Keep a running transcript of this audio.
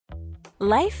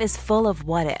Life is full of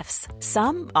what-ifs.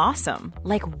 Some awesome,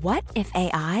 like what if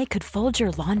AI could fold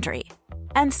your laundry?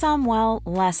 And some, well,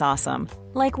 less awesome,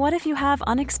 like what if you have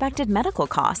unexpected medical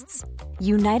costs?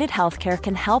 United Healthcare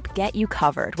can help get you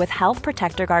covered with Health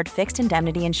Protector Guard fixed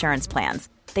indemnity insurance plans.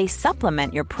 They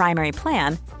supplement your primary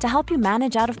plan to help you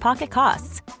manage out-of-pocket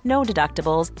costs. No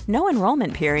deductibles, no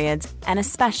enrollment periods, and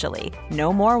especially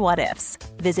no more what-ifs.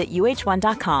 Visit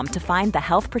uh1.com to find the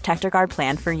Health Protector Guard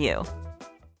plan for you.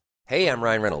 Hey, I'm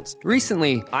Ryan Reynolds.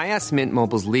 Recently, I asked Mint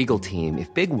Mobile's legal team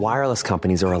if big wireless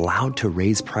companies are allowed to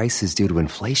raise prices due to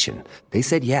inflation. They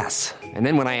said yes. And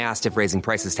then when I asked if raising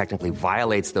prices technically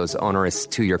violates those onerous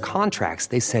two-year contracts,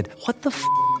 they said, "What the f***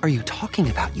 are you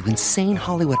talking about, you insane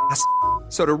Hollywood ass?"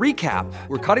 So to recap,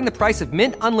 we're cutting the price of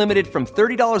Mint Unlimited from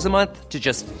 $30 a month to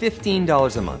just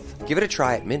 $15 a month. Give it a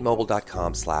try at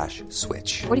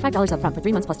mintmobile.com/switch. $45 up front for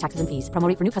 3 months plus taxes and fees. Promo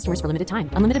rate for new customers for limited time.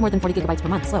 Unlimited more than 40 gigabytes per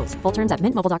month. Slows full terms at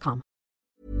mintmobile.com.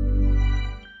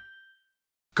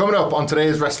 Coming up on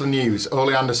today's wrestling news,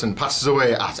 Ole Anderson passes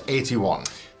away at 81.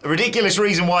 A ridiculous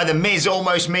reason why The Miz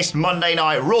almost missed Monday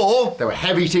Night Raw. There were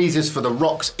heavy teasers for The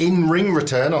Rock's in-ring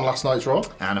return on last night's Raw.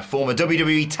 And a former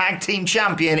WWE Tag Team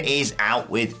Champion is out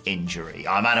with injury.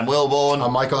 I'm Adam Wilborn.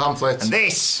 I'm Michael Hamflett. And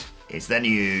this is the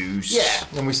news. Yeah,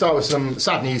 and we start with some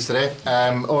sad news today.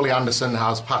 Ole Anderson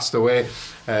has passed away.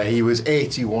 He was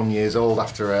 81 years old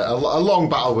after a long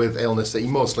battle with illness that he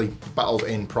mostly battled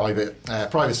in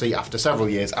privacy after several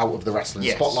years out of the wrestling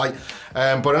spotlight.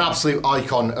 But an absolute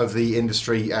icon of the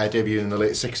industry, debuted in the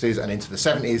late 60s and into the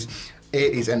 70s,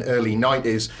 80s and early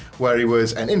 90s, where he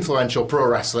was an influential pro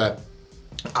wrestler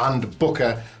and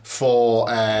booker for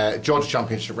Georgia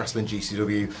Championship Wrestling,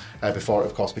 GCW, before it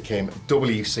of course became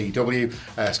WCW,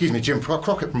 Jim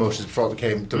Crockett Promotions before it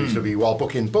became WCW, while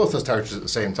booking both those territories at the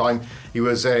same time. He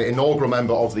was an inaugural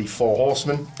member of the Four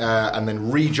Horsemen, and then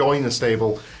rejoined the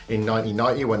stable in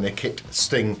 1990 when they kicked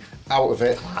Sting out of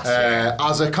it.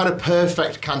 As a kind of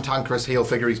perfect cantankerous heel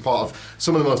figure, he's part of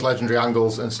some of the most legendary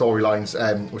angles and storylines,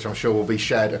 which I'm sure will be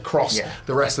shared across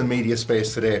the wrestling media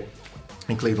space today,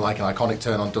 including like an iconic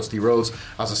turn on Dusty Rhodes.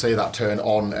 As I say, that turn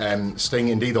on Sting,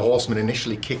 indeed the Horsemen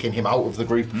initially kicking him out of the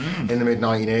group in the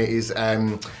mid-1980s.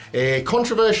 A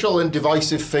controversial and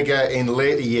divisive figure in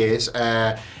later years.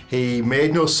 He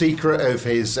made no secret of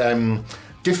his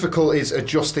difficulties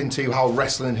adjusting to how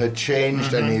wrestling had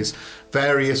changed and his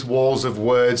various wars of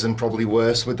words, and probably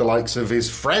worse with the likes of his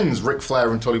friends Ric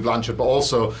Flair and Tully Blanchard, but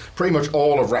also pretty much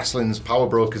all of wrestling's power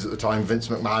brokers at the time, Vince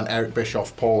McMahon, Eric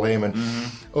Bischoff, Paul Heyman.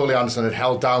 Ole Anderson had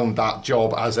held down that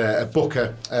job as a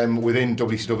booker within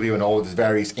WCW and all of his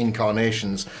various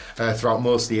incarnations throughout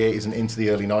most of the 80s and into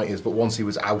the early 90s, but once he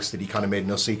was ousted, he kind of made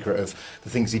no secret of the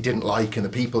things he didn't like and the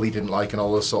people he didn't like and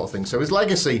all those sort of things. So his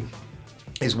legacy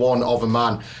is one of a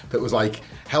man that was like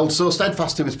held so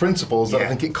steadfast to his principles that I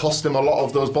think it cost him a lot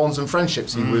of those bonds and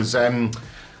friendships. He was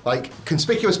like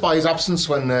conspicuous by his absence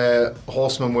when the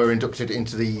Horsemen were inducted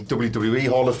into the WWE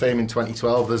Hall of Fame in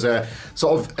 2012. There's a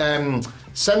sort of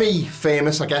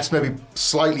semi-famous, I guess maybe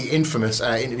slightly infamous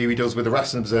interview he does with the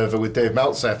Wrestling Observer with Dave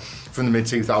Meltzer from the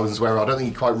mid-2000s, where I don't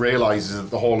think he quite realises that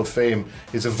the Hall of Fame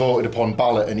is a voted upon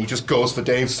ballot, and he just goes for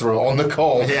Dave's throat on the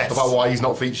call about why he's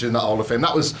not featured in that Hall of Fame.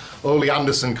 That was Ole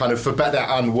Anderson, kind of for better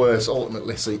and worse,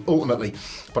 ultimately.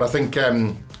 But I think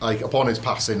like upon his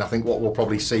passing, I think what we'll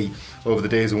probably see over the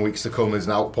days and weeks to come is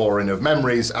an outpouring of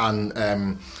memories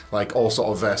and like all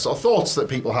sort of thoughts that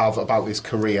people have about his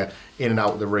career in and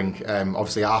out of the ring.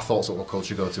 Obviously our thoughts at What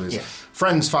Culture go to his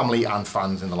friends, family and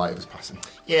fans in the light of his passing.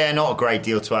 Yeah, not a great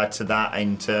deal to add to that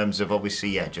in terms of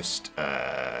obviously just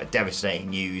devastating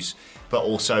news, but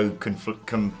also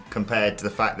compared to the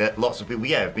fact that lots of people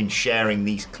have been sharing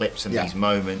these clips and these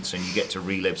moments, and you get to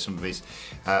relive some of his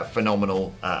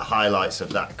phenomenal highlights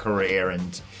of that career.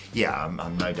 And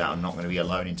I'm no doubt I'm not going to be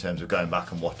alone in terms of going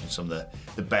back and watching some of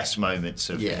the best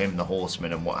moments of him and the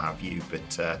Horsemen and what have you.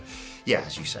 But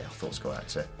as you say, our thoughts go out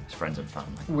to his friends and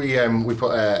family. We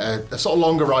put a sort of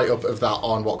longer write-up of that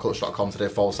on whatculture.com today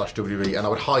 /WWE, and I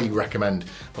would highly recommend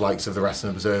the likes of the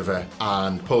Wrestling Observer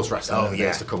and Post Wrestling in the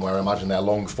days to come, where I imagine their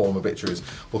long-form obituaries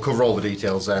will cover all the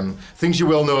details, things you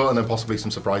will know, and then possibly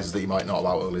some surprises that you might not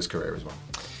about Ole's career as well.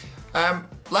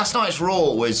 Last night's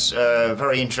Raw was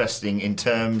very interesting in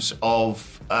terms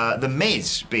of The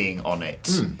Miz being on it.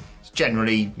 It's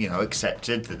generally,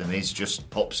 accepted that The Miz just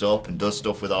pops up and does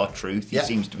stuff with R-Truth. He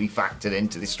seems to be factored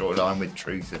into this storyline with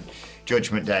Truth and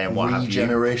Judgment Day and what have you.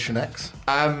 Generation X.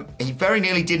 He very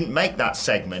nearly didn't make that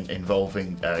segment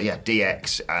involving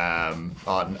DX and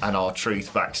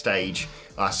R-Truth backstage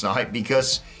last night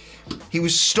because he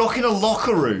was stuck in a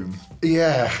locker room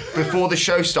Yeah. Before the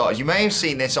show started. You may have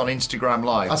seen this on Instagram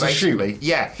Live. As a shoot?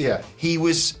 Yeah. He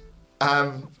was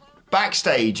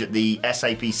backstage at the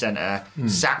SAP Center,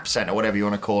 SAP Center, whatever you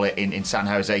want to call it, in San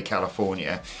Jose,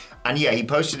 California. And yeah, he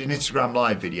posted an Instagram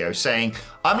Live video saying,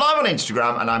 I'm live on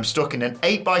Instagram and I'm stuck in an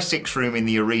 8x6 room in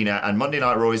the arena and Monday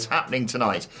Night Raw is happening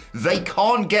tonight. They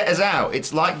can't get us out.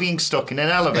 It's like being stuck in an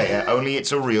elevator, only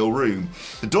it's a real room.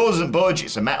 The door doesn't budge,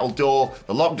 it's a metal door.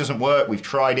 The lock doesn't work, we've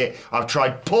tried it. I've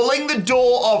tried pulling the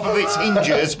door off of its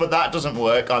hinges, but that doesn't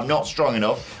work. I'm not strong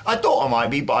enough. I thought I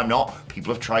might be, but I'm not.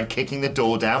 People have tried kicking the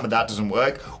door down, but that doesn't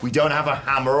work. We don't have a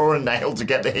hammer or a nail to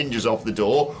get the hinges off the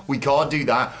door. We can't do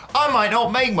that. I might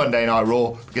not make Monday Night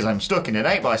Raw because I'm stuck in an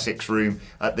 8x6 room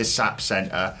at the SAP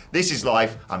Centre. This is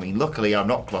life. I mean, luckily, I'm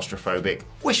not claustrophobic.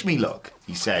 Wish me luck,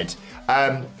 he said.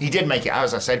 He did make it out,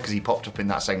 as I said, because he popped up in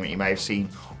that segment you may have seen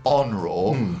on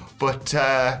Raw. But,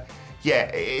 yeah,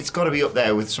 it's got to be up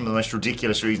there with some of the most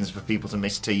ridiculous reasons for people to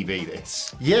miss TV,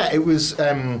 this. Yeah, it was...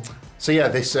 So yeah,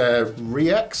 this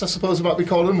Rex, I suppose it might be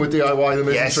called them, with DIY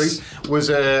the Trees,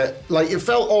 was like, it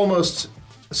felt almost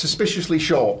suspiciously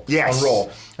short on Raw.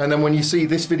 And then when you see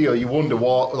this video, you wonder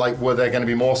what, like, were there going to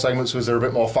be more segments? Was there a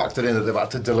bit more factored in that they've had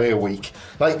to delay a week?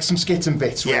 Like some skits and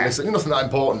bits, realistically, nothing that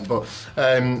important. But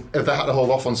if they had to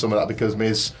hold off on some of that because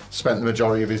Miz spent the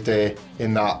majority of his day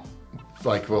in that,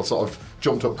 like, well, sort of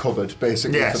jumped up cupboard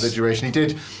basically for the duration.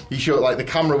 He showed, like, the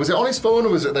camera, was it on his phone or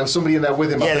was it there was somebody in there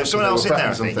with him? Yeah, there was someone else in there,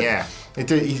 I think, yeah.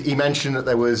 He mentioned that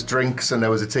there was drinks and there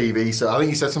was a TV, so I think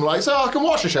he said something like, so I can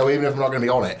watch the show even if I'm not going to be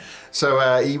on it.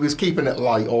 So he was keeping it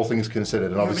light, all things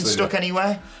considered. And obviously, been stuck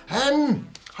anywhere?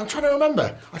 I'm trying to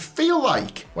remember. I feel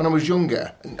like when I was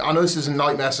younger, I know this is a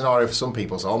nightmare scenario for some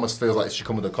people, so it almost feels like it should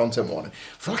come with a content warning.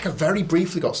 I feel like I very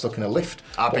briefly got stuck in a lift.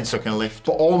 I've been stuck in a lift.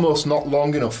 But almost not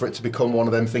long enough for it to become one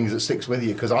of them things that sticks with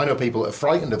you, because I know people that are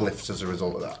frightened of lifts as a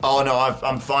result of that. Oh no,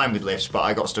 I'm fine with lifts, but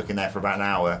I got stuck in there for about an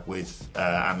hour with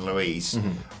Anne Louise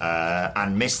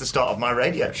and missed the start of my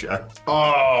radio show.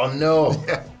 Oh no.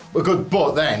 Well, good,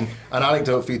 but then an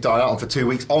anecdote for you died out on for 2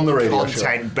 weeks on the radio show.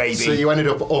 Content, baby. So you ended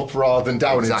up rather than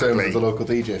down in terms of the local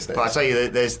DJ station. But I tell you,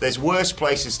 there's worse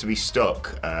places to be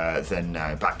stuck than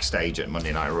backstage at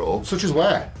Monday Night Raw. Such as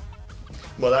where?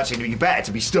 Well, actually, it'd be better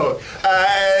to be stuck.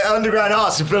 Underground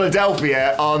Arts in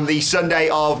Philadelphia on the Sunday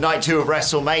of Night 2 of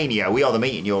WrestleMania. We are the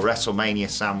meeting, your WrestleMania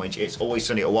sandwich. It's always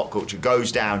sunny at What Culture.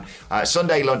 Goes down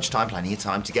Sunday lunchtime, plenty of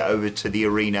time to get over to the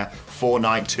arena for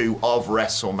Night 2 of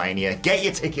WrestleMania. Get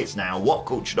your tickets now,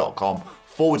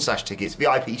 whatculture.com/tickets.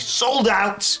 VIP sold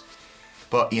out.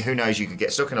 But who knows, you could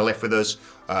get stuck in a lift with us,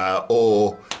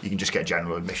 or you can just get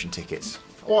general admission tickets.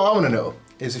 What I want to know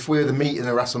is if we're the meat in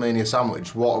the WrestleMania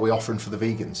sandwich, what are we offering for the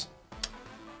vegans?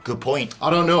 Good point. I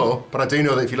don't know, but I do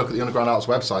know that if you look at the Underground Arts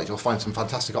website, you'll find some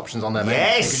fantastic options on there.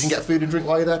 Yes! You can get food and drink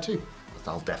while you're there too.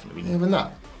 I'll definitely be. Even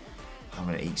that. I'm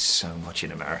going to eat so much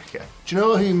in America. Do you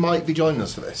know who might be joining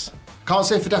us for this? Can't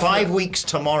say for definite. 5 weeks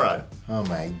tomorrow. Oh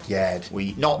my God.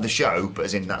 Not the show, but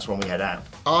as in that's when we head out.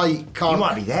 I can't. You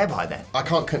might be there by then. I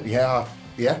can't. Might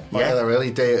get there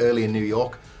early. Day early in New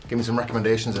York. Give me some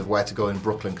recommendations of where to go in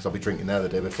Brooklyn because I'll be drinking there the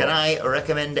day before. Can I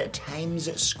recommend Times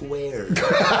Square?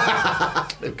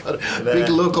 They've got a big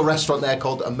local restaurant there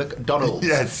called a McDonald's.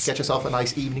 Yes. Get yourself a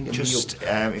nice evening in New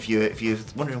York. If you're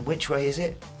wondering which way is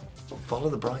it, follow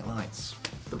the bright lights.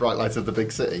 The bright lights of the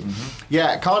big city.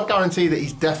 Yeah, can't guarantee that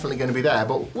he's definitely going to be there,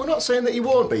 but we're not saying that he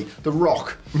won't be. The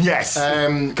Rock. Yes.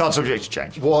 Can't subject to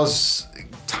change. Was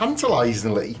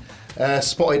tantalisingly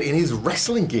spotted in his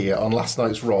wrestling gear on last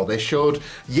night's Raw. They showed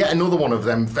yet another one of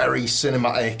them very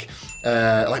cinematic,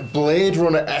 like Blade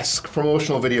Runner-esque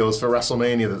promotional videos for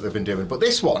WrestleMania that they've been doing. But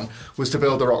this one was to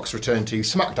build The Rock's return to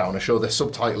SmackDown, a show they're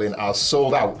subtitling as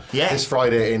Sold Out this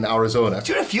Friday in Arizona. He's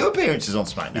doing a few appearances on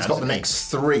SmackDown. He's got the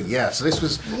next 3, So this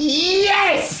was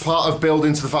yes part of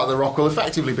building to the fact that The Rock will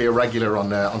effectively be a regular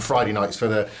on Friday nights for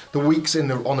the weeks on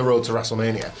the road to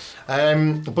WrestleMania.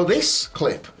 But this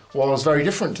clip was very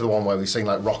different to the one where we've seen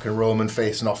like Rock and Roman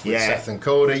facing off with Seth and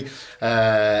Cody,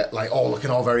 like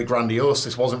looking all very grandiose.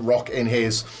 This wasn't Rock in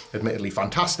his admittedly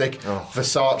fantastic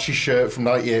Versace shirt from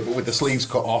 '98, but with the sleeves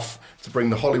cut off to bring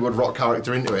the Hollywood Rock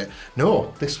character into it.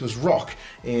 No, this was Rock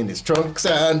in his trunks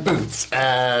and boots.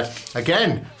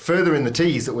 Again, further in the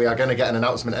tease that we are going to get an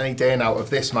announcement any day now of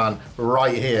this man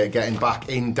right here getting back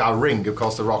in the ring. Of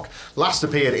course, The Rock last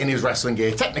appeared in his wrestling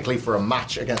gear, technically for a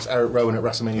match against Eric Rowan at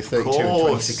WrestleMania 32 in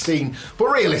 2016, but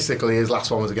realistically his last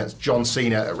one was against John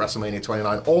Cena at WrestleMania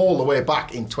 29 all the way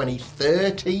back in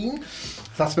 2013.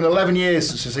 I That's been 11 years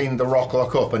since we've seen The Rock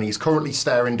lock up, and he's currently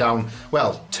staring down,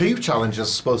 well, 2 challenges, I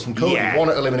suppose, from Cody. Yeah.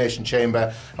 One at Elimination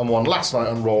Chamber and one last night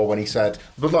on Raw when he said,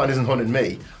 Bloodline isn't hunting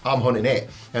me, I'm hunting it.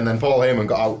 And then Paul Heyman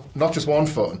got out not just one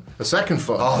phone, a second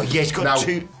phone. Oh, yeah, he's got now,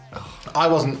 2. I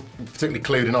wasn't particularly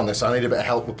clued in on this, so I need a bit of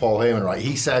help with Paul Heyman, right?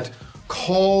 He said,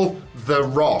 call The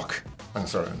Rock. I'm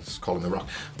sorry, I'm just calling The Rock.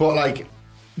 But, like,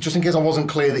 just in case I wasn't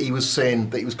clear that he was saying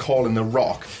that he was calling The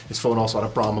Rock, his phone also had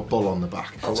a Brahma bull on the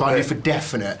back. So I knew for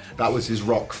definite that was his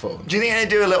Rock phone. Do you think they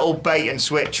do a little bait and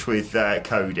switch with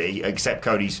Cody, except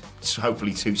Cody's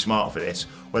hopefully too smart for this,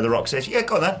 where The Rock says, yeah,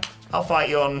 go on then, I'll fight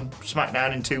you on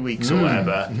SmackDown in 2 weeks or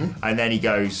whatever, and then he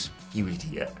goes, you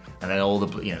idiot. And then all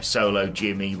the, Solo,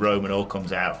 Jimmy, Roman all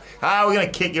comes out. We're going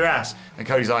to kick your ass. And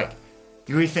Cody's like,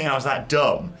 you really think I was that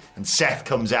dumb? And Seth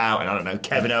comes out, and I don't know,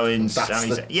 Kevin Owens. That's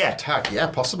the tag. Yeah,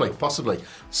 possibly.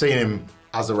 Seeing him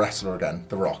as a wrestler again,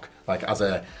 The Rock, like as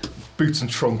a boots and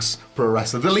trunks pro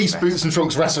wrestler. The least boots and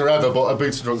trunks wrestler ever, but a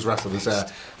boots and trunks wrestler.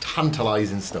 There's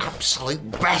tantalising stuff.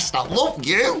 Absolute best. I love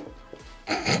you.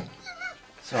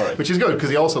 Sorry. Which is good, because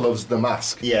he also loves The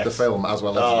Mask, yes. the film, as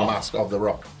well as The Mask of The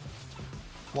Rock.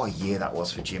 What a year that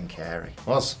was for Jim Carrey.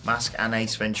 Was. Mask and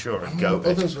Ace Ventura. Go.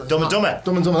 Dumb and Dumber.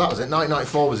 Dumb and Dumber, that was it.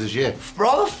 1994 was his year.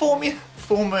 Rather what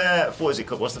is it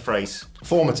called? What's the phrase?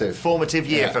 Formative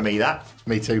year for me, that.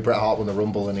 Me too. Bret Hart won the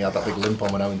Rumble and he had that big limp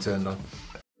on when Owen turned on.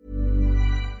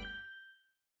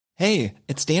 Hey,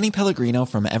 it's Danny Pellegrino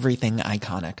from Everything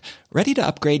Iconic. Ready to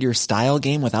upgrade your style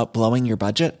game without blowing your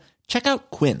budget? Check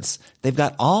out Quince. They've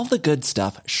got all the good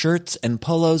stuff, shirts and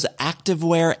polos,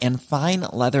 activewear, and fine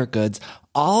leather goods,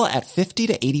 all at 50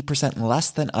 to 80%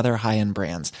 less than other high-end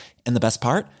brands. And the best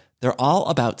part? They're all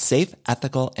about safe,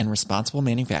 ethical, and responsible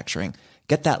manufacturing.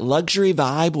 Get that luxury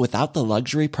vibe without the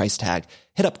luxury price tag.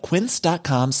 Hit up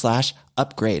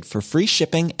quince.com/upgrade for free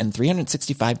shipping and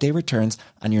 365-day returns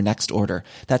on your next order.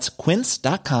 That's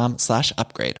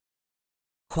quince.com/upgrade.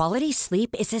 Quality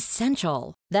sleep is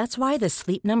essential. That's why the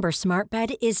Sleep Number Smart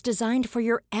Bed is designed for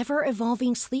your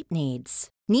ever-evolving sleep needs.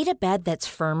 Need a bed that's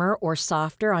firmer or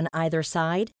softer on either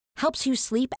side? Helps you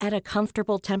sleep at a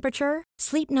comfortable temperature?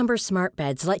 Sleep Number Smart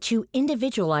Beds let you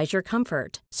individualize your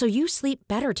comfort, so you sleep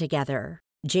better together.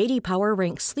 J.D. Power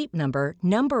ranks Sleep Number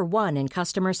number 1 in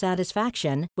customer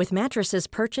satisfaction with mattresses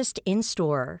purchased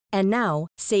in-store. And now,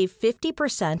 save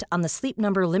 50% on the Sleep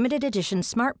Number Limited Edition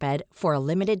Smart Bed for a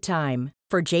limited time.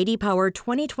 For J.D. Power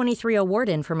 2023 award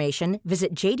information,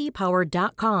 visit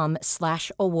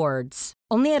jdpower.com/awards.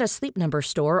 Only at a Sleep Number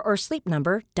store or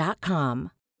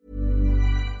sleepnumber.com.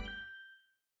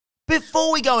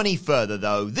 Before we go any further,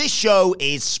 though, this show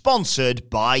is sponsored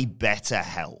by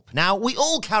BetterHelp. Now, we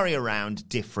all carry around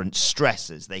different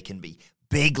stressors. They can be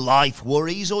big life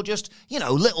worries or just,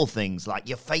 little things like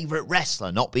your favorite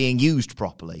wrestler not being used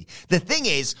properly. The thing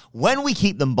is, when we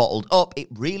keep them bottled up, it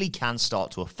really can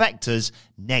start to affect us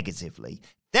negatively.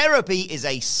 Therapy is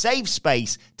a safe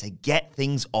space to get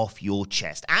things off your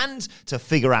chest and to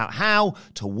figure out how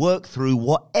to work through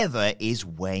whatever is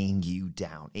weighing you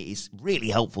down. It is really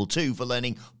helpful too for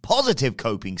learning positive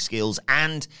coping skills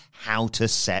and how to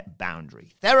set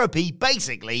boundaries. Therapy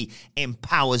basically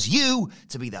empowers you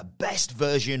to be the best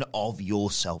version of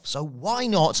yourself. So why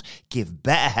not give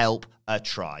BetterHelp a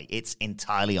try? It's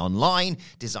entirely online,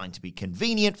 designed to be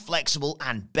convenient, flexible,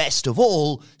 and best of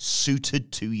all,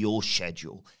 suited to your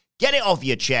schedule. Get it off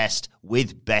your chest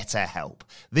with BetterHelp.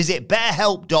 Visit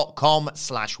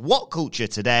betterhelp.com/whatculture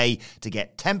today to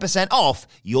get 10% off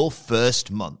your first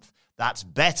month. That's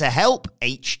BetterHelp,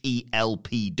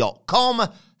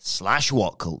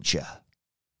 HELP.com/whatculture.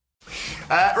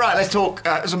 Right, let's talk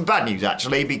some bad news,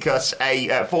 actually, because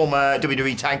a former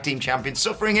WWE Tag Team Champion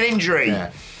suffering an injury.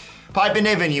 Yeah. Piper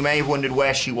Niven, you may have wondered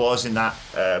where she was in that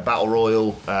Battle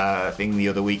Royal thing the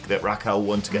other week that Raquel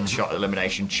won to get the shot at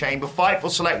Elimination Chamber. Fightful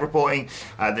Select reporting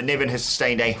that Niven has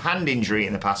sustained a hand injury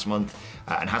in the past month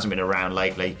and hasn't been around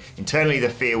lately. Internally, the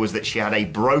fear was that she had a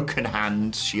broken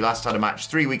hand. She last had a match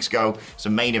 3 weeks ago,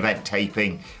 some main event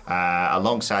taping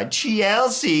alongside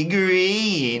Chelsea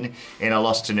Green in a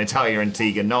loss to Natalya and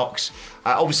Tegan Knox.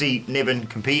 Obviously, Niven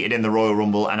competed in the Royal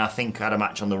Rumble and I think had a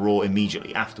match on the Raw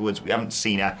immediately afterwards. We haven't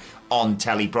seen her on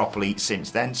telly properly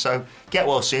since then, so get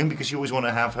well soon, because you always want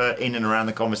to have her in and around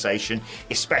the conversation,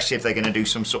 especially if they're going to do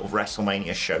some sort of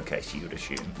WrestleMania showcase, you would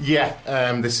assume. Yeah,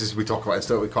 we talk about it,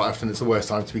 don't we, quite often. It's the worst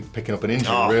time to be picking up an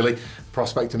injury, really.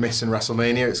 Prospect of missing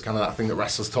WrestleMania, it's kind of that thing that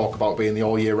wrestlers talk about being the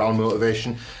all-year-round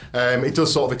motivation. It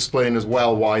does sort of explain as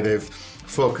well why they've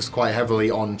focused quite heavily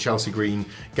on Chelsea Green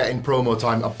getting promo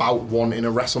time about wanting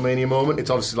a WrestleMania moment. It's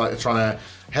obviously like they're trying to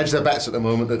hedge their bets at the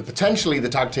moment that potentially the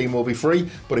tag team will be free,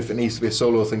 but if it needs to be a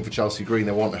solo thing for Chelsea Green,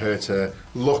 they want her to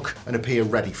look and appear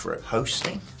ready for it.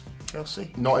 Hosting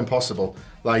Chelsea? Not impossible.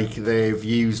 Like, they've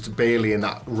used Bayley in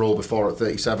that role before at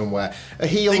 37, where a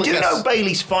heel... They do know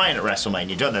Bayley's fine at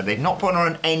WrestleMania, don't they? They've not put her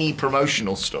on any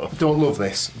promotional stuff. Don't love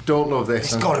this.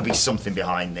 There's got to be something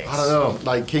behind this. I don't know.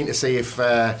 Like, keen to see if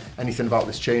anything about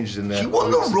this changes in the... She won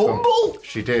the Rumble?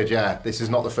 She did, yeah. This is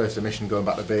not the first emission going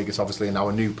back to Vegas, obviously, and now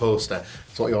a new poster.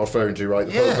 That's what you're referring to, right?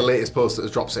 The latest poster that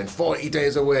was dropped saying 40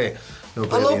 days away. No,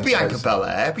 I love Bianca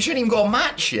Belair, but she hadn't even got a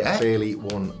match yet. Bayley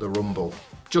won the Rumble.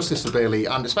 Justice for Bayley,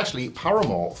 and especially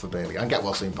Paramore for Bayley, and Get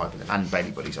Well Soon piping in. And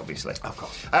Bayley Buddies, obviously. Of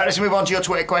course. Let's move on to your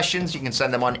Twitter questions. You can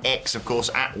send them on X, of course,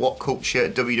 at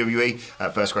WhatCultureWWE.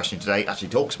 First question today actually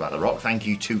talks about The Rock. Thank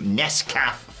you to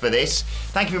Nescaf for this.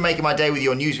 Thank you for making my day with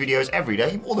your news videos every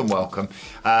day. You're more than welcome.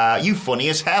 You funny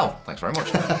as hell. Thanks very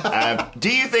much. Do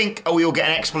you think we'll get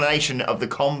an explanation of the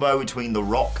combo between The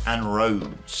Rock and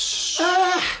Rhodes?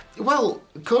 Well,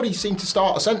 Cody seemed to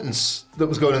start a sentence that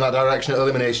was going in that direction at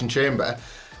Elimination Chamber.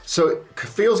 So it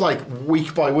feels like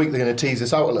week by week they're going to tease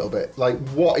this out a little bit. Like,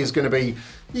 what is going to be...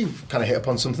 You've kind of hit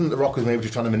upon something. The Rock was maybe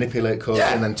just trying to manipulate Cody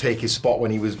and then take his spot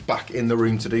when he was back in the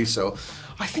room to do so.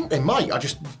 I think they might. I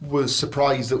just was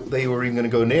surprised that they were even going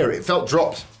to go near it. It felt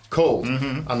dropped cold,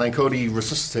 and then Cody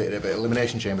resuscitated it a bit,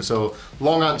 Elimination Chamber. So,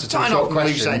 long answer to a short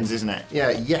question. Loose ends, isn't it?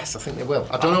 Yeah, yes, I think they will.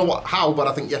 I don't know how, but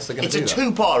I think yes, they're going to do that. It's a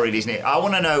two-part, really, isn't it? I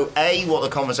want to know, A, what the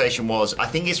conversation was. I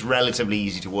think it's relatively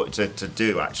easy to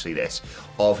do, actually, this.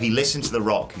 He listened to The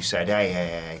Rock, who said,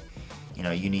 hey,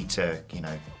 you need to,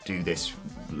 do this,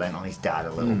 lent on his dad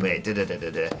a little bit,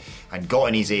 and got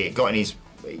in his ear,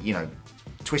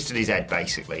 twisted his head,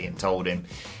 basically, and told him,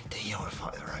 do you want to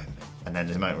fight the Roman? And then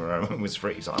the moment where Roman was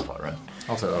free, he was like, I'll fight Roman.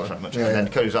 I'll take that one. And then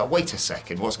Cody was like, wait a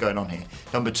second, what's going on here?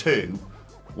 Number two,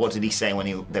 what did he say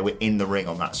when they were in the ring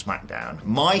on that SmackDown?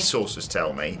 My sources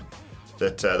tell me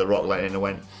that The Rock let in and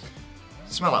went,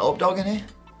 smell like up dog in here?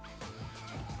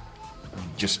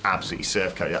 Just absolutely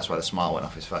served Cody. That's why the smile went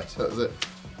off his face. That was it.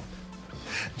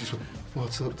 Just,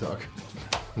 what's up, dog?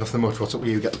 Nothing much. What's up with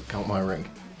you? Count my ring.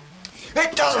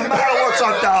 It doesn't matter what's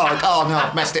up, dog. Oh no,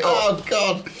 I've messed it up. Oh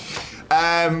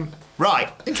God.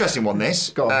 Right, interesting one. This.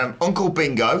 Go on. Uncle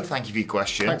Bingo. Thank you for your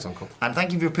question. Thanks, Uncle. And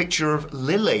thank you for your picture of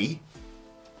Lily,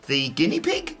 the guinea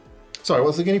pig. Sorry,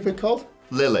 what's the guinea pig called?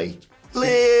 Lily,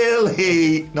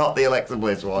 not the Alexa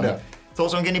Bliss one. No.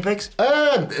 Thoughts on guinea pigs?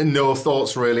 No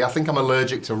thoughts really. I think I'm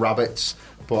allergic to rabbits,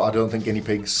 but I don't think guinea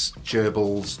pigs,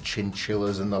 gerbils,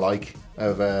 chinchillas, and the like. You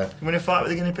want to fight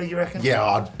with a guinea pig, you reckon? Yeah,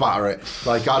 I'd batter it.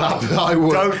 Like I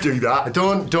would. Don't do that.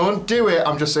 Don't do it.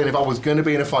 I'm just saying, if I was going to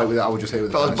be in a fight with it, I would just hit it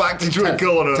with. If I was backed into a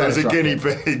corner as a guinea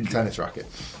pig. Tennis racket.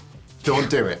 Don't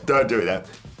do it. Don't do it then.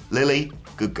 Lily,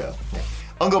 good girl. Yeah.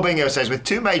 Uncle Bingo says, with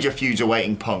two major feuds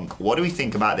awaiting Punk, what do we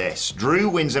think about this? Drew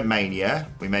wins at Mania.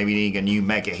 We may be needing a new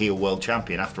mega heel world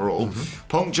champion after all.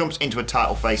 Punk jumps into a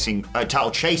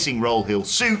title-chasing role heel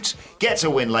suit, gets a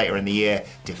win later in the year,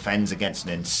 defends against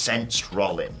an incensed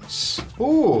Rollins.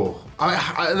 Ooh.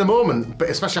 At the moment, but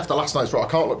especially after last night's Raw, I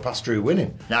can't look past Drew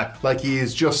winning. No. Like, he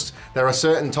is just... There are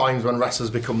certain times when wrestlers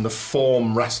become the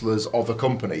form wrestlers of a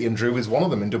company, and Drew is one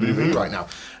of them in WWE right now.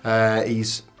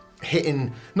 He's...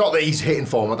 hitting, not that he's hitting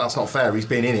form, that's not fair, he's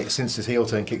been in it since his heel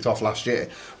turn kicked off last year,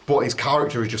 but his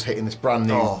character is just hitting this brand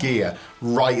new gear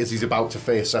right as he's about to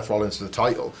face Seth Rollins for the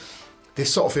title.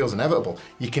 This sort of feels inevitable.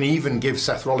 You can even give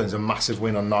Seth Rollins a massive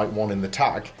win on night one in the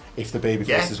tag if the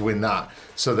babyfaces win that.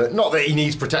 So that, not that he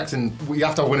needs protecting, you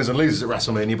have to have winners and losers at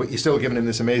WrestleMania, but you're still giving him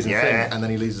this amazing thing, and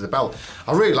then he loses the belt.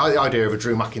 I really like the idea of a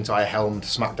Drew McIntyre helmed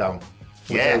SmackDown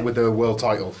with the world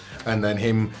title, and then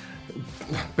him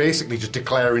basically just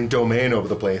declaring domain over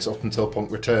the place up until Punk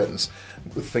returns.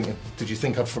 Thinking, did you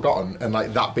think I'd forgotten? And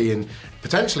like that being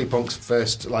potentially Punk's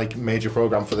first like major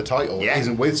program for the title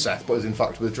isn't with Seth, but is in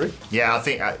fact with Drew. Yeah,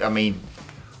 I mean,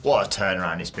 what a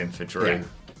turnaround it's been for Drew.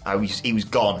 Yeah. He was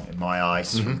gone in my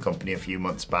eyes from the company a few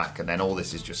months back, and then all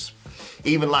this is just.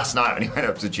 Even last night when he went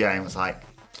up to Jay and was like,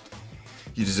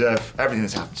 you deserve everything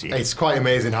that's happened to you. It's quite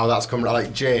amazing how that's come.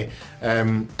 Like Jay,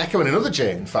 echoing another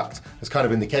Jay, in fact, has kind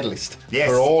of been the catalyst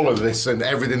for all of this and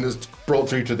everything that's brought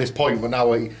through to this point. But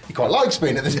now he quite likes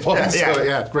being at this point. So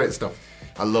yeah, great stuff.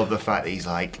 I love the fact that he's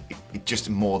like just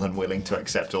more than willing to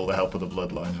accept all the help of the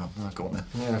bloodline. Oh, go on then.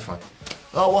 Yeah, fine.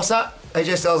 Oh, what's that?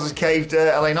 AJ Styles has caved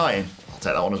LA Knight in. I'll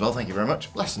take that one as well. Thank you very much.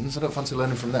 Lessons. I don't fancy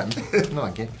learning from them. No,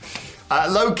 thank you.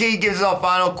 Low-key gives us our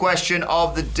final question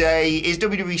of the day. Is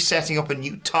WWE setting up a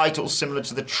new title similar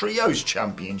to the Trios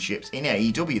Championships in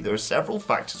AEW? There are several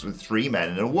factors with 3 men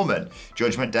and a woman.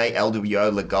 Judgment Day,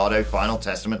 LWO, Legado, Final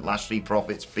Testament, Lashley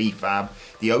Profits, B-Fab,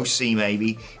 the OC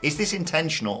maybe. Is this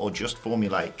intentional or just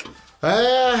formulaic?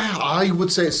 I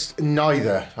would say it's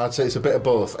neither. I'd say it's a bit of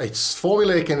both. It's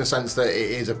formulaic in the sense that it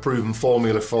is a proven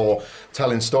formula for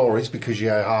telling stories, because you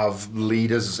have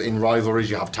leaders in rivalries,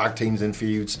 you have tag teams in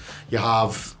feuds, you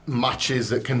have matches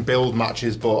that can build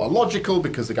matches but are logical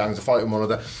because the gangs are fighting one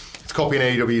another. It's copying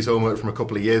AEW's homework from a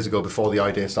couple of years ago before the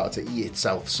idea started to eat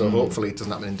itself, so hopefully it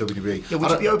doesn't happen in WWE. Yeah,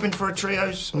 would you be open for a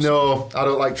Trios? No, I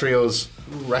don't like Trios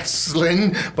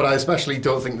wrestling, but I especially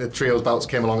don't think the Trios belts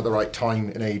came along at the right time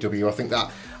in AEW. I think that...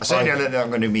 I certainly don't think they're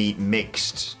going to be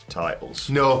mixed titles.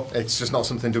 No, it's just not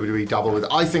something WWE dabble with.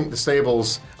 I think the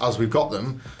stables, as we've got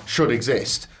them, should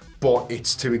exist, but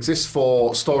it's to exist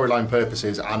for storyline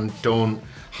purposes and don't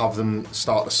have them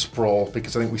start to sprawl,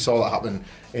 because I think we saw that happen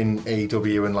in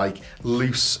AEW, and like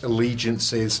loose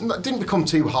allegiances didn't become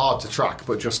too hard to track,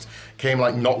 but just came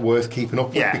like not worth keeping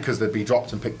up with because they'd be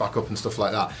dropped and picked back up and stuff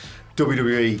like that.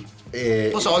 WWE...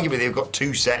 Plus, arguably, they've got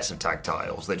 2 sets of tag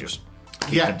titles. They just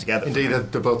keep them together. Indeed,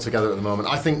 they're both together at the moment.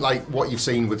 I think like what you've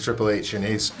seen with Triple H and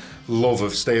his love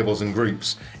of stables and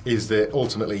groups is that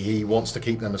ultimately he wants to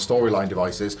keep them as storyline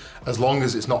devices, as long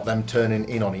as it's not them turning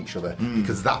in on each other,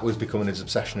 because that was becoming his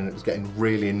obsession and it was getting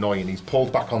really annoying. He's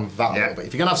pulled back on that a little bit.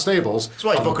 If you're going to have stables... That's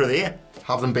why he's Booker of the Year.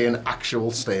 Have them be an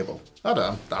actual stable. I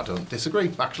don't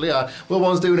disagree. Actually, what I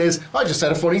was doing is I just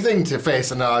said a funny thing to face,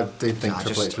 and I did think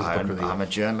Triple H was Booker of the Year.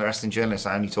 I'm a wrestling journalist.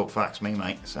 I only talk facts, me,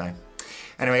 mate. So,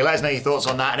 anyway, let us know your thoughts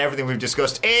on that and everything we've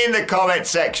discussed in the comment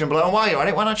section below. And while you're at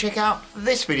it, why not check out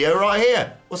this video right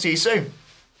here? We'll see you soon.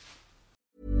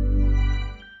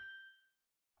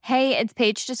 Hey, it's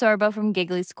Paige DeSorbo from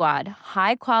Giggly Squad.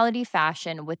 High quality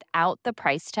fashion without the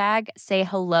price tag. Say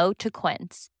hello to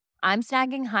Quince. I'm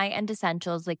snagging high-end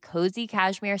essentials like cozy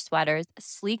cashmere sweaters,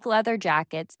 sleek leather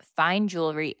jackets, fine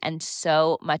jewelry, and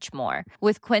so much more.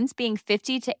 With Quince being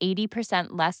 50 to 80%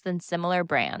 less than similar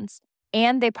brands.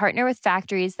 And they partner with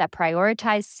factories that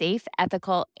prioritize safe,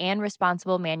 ethical, and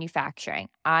responsible manufacturing.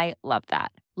 I love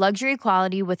that. Luxury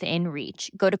quality within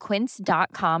reach. Go to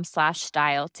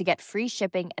quince.com/style to get free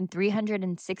shipping and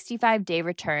 365-day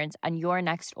returns on your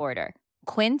next order.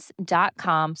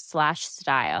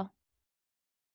 Quince.com/style.